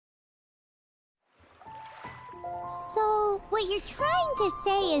So, what you're trying to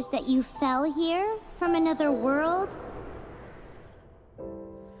say is that you fell here from another world?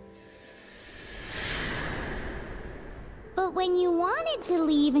 But when you wanted to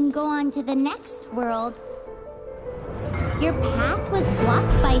leave and go on to the next world, your path was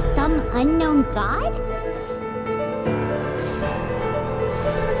blocked by some unknown god?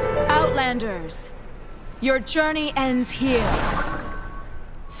 Outlanders, your journey ends here.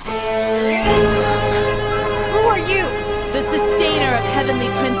 Who are you? The sustainer of heavenly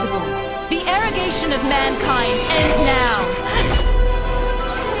principles. The arrogation of mankind ends now.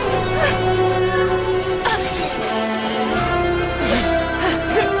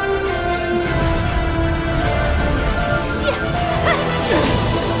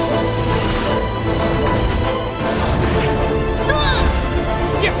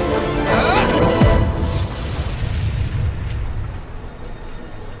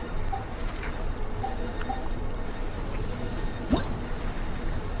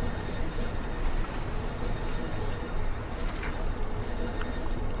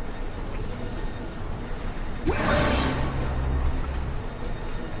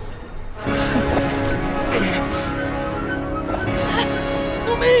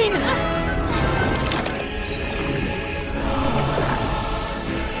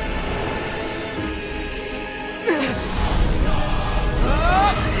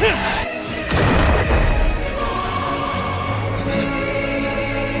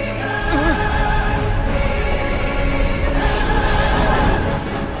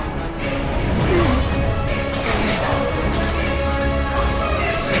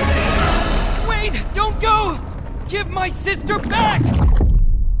 Give my sister back!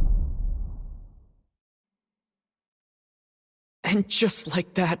 And just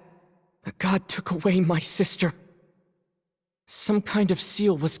like that, the god took away my sister. Some kind of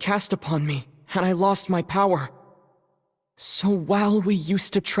seal was cast upon me, and I lost my power. So while we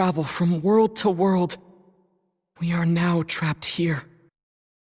used to travel from world to world, we are now trapped here.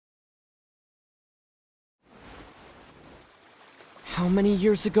 How many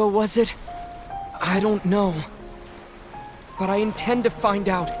years ago was it? I don't know. But I intend to find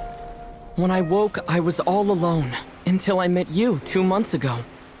out. When I woke, I was all alone, until I met you 2 months ago.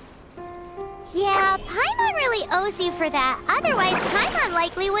 Yeah, Paimon really owes you for that. Otherwise, Paimon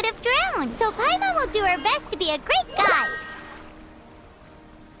likely would have drowned. So Paimon will do her best to be a great guide.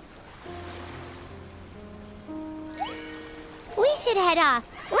 We should head off.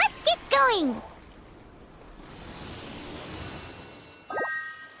 Let's get going!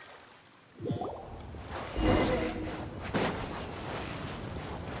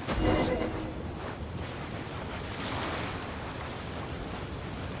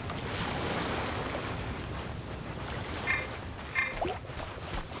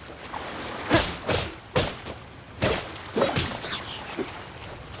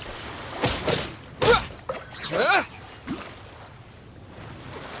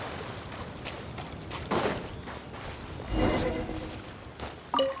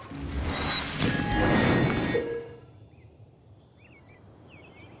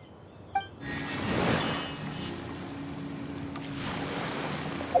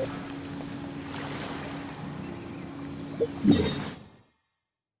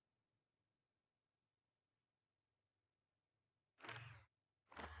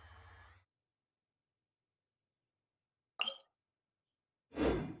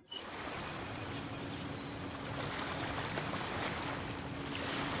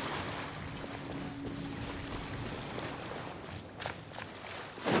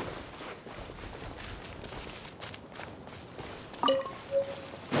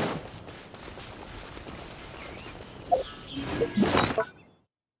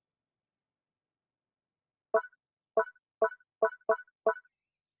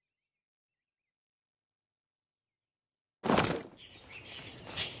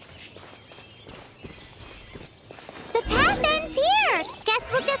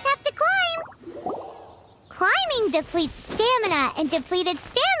 Depletes stamina, and depleted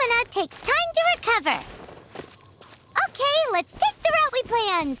stamina takes time to recover. Okay, let's take the route we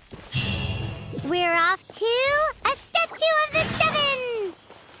planned. We're off to a Statue of the Seven.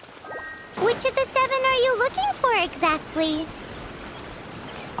 Which of the seven are you looking for exactly?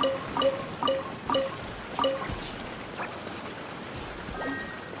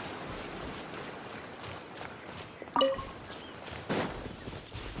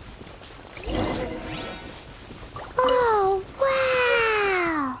 Oh,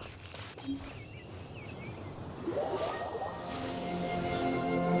 wow!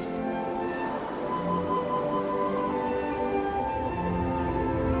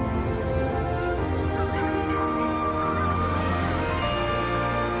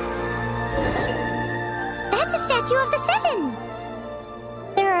 statue of the Seven.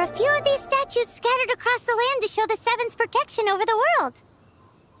 There are a few of these statues scattered across the land to show the Seven's protection over the world.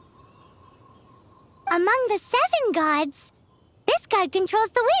 Among the 7 gods, this god controls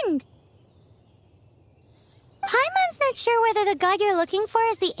the wind. Paimon's not sure whether the god you're looking for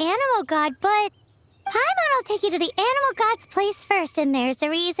is the animal god, but Paimon will take you to the animal god's place first, and there's the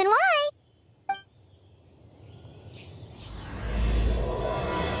reason why.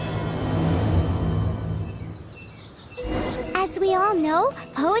 As we all know,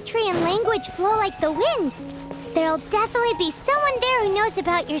 poetry and language flow like the wind. There'll definitely be someone there who knows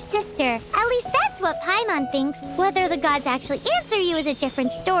about your sister. At least that's what Paimon thinks. Whether the gods actually answer you is a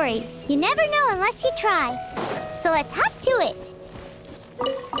different story. You never know unless you try. So let's hop to it.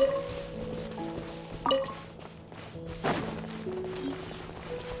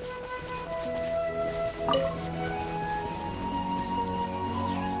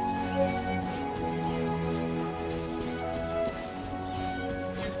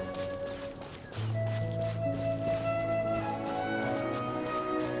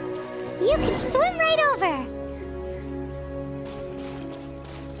 You can swim right over.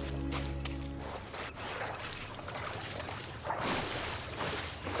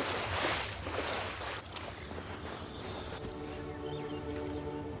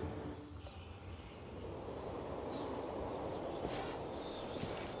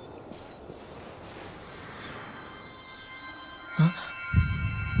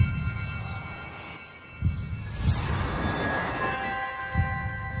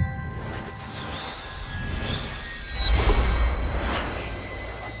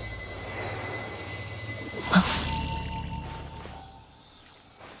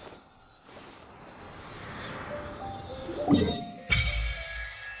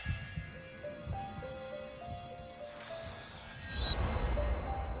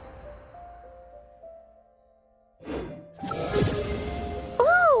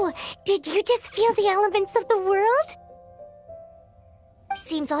 Did you just feel the elements of the world?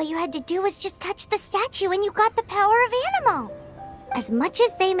 Seems all you had to do was just touch the statue and you got the power of Animo. As much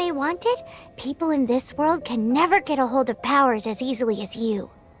as they may want it, people in this world can never get a hold of powers as easily as you.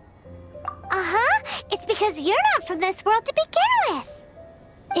 It's because you're not from this world to begin with.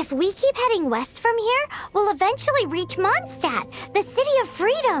 If we keep heading west from here, we'll eventually reach Mondstadt, the city of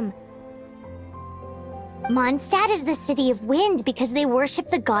freedom. Mondstadt is the city of wind because they worship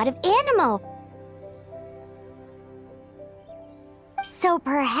the god of Animo. So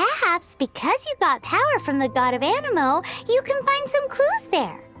perhaps, because you got power from the god of Animo, you can find some clues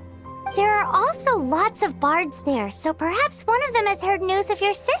there. There are also lots of bards there, so perhaps one of them has heard news of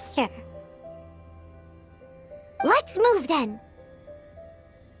your sister. Let's move then.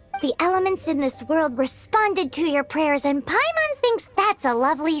 The elements in this world responded to your prayers, and Paimon thinks that's a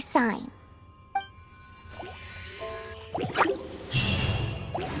lovely sign.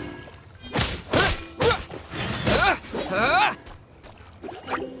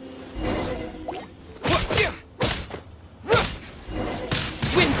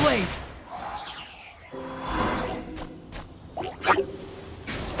 Windblade!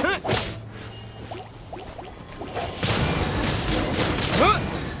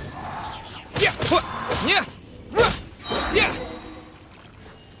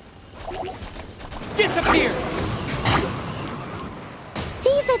 Disappear!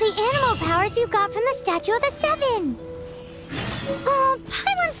 These are the animal powers you got from the Statue of the Seven. Oh,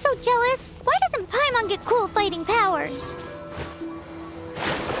 Paimon's so jealous. Why doesn't Paimon get cool fighting powers?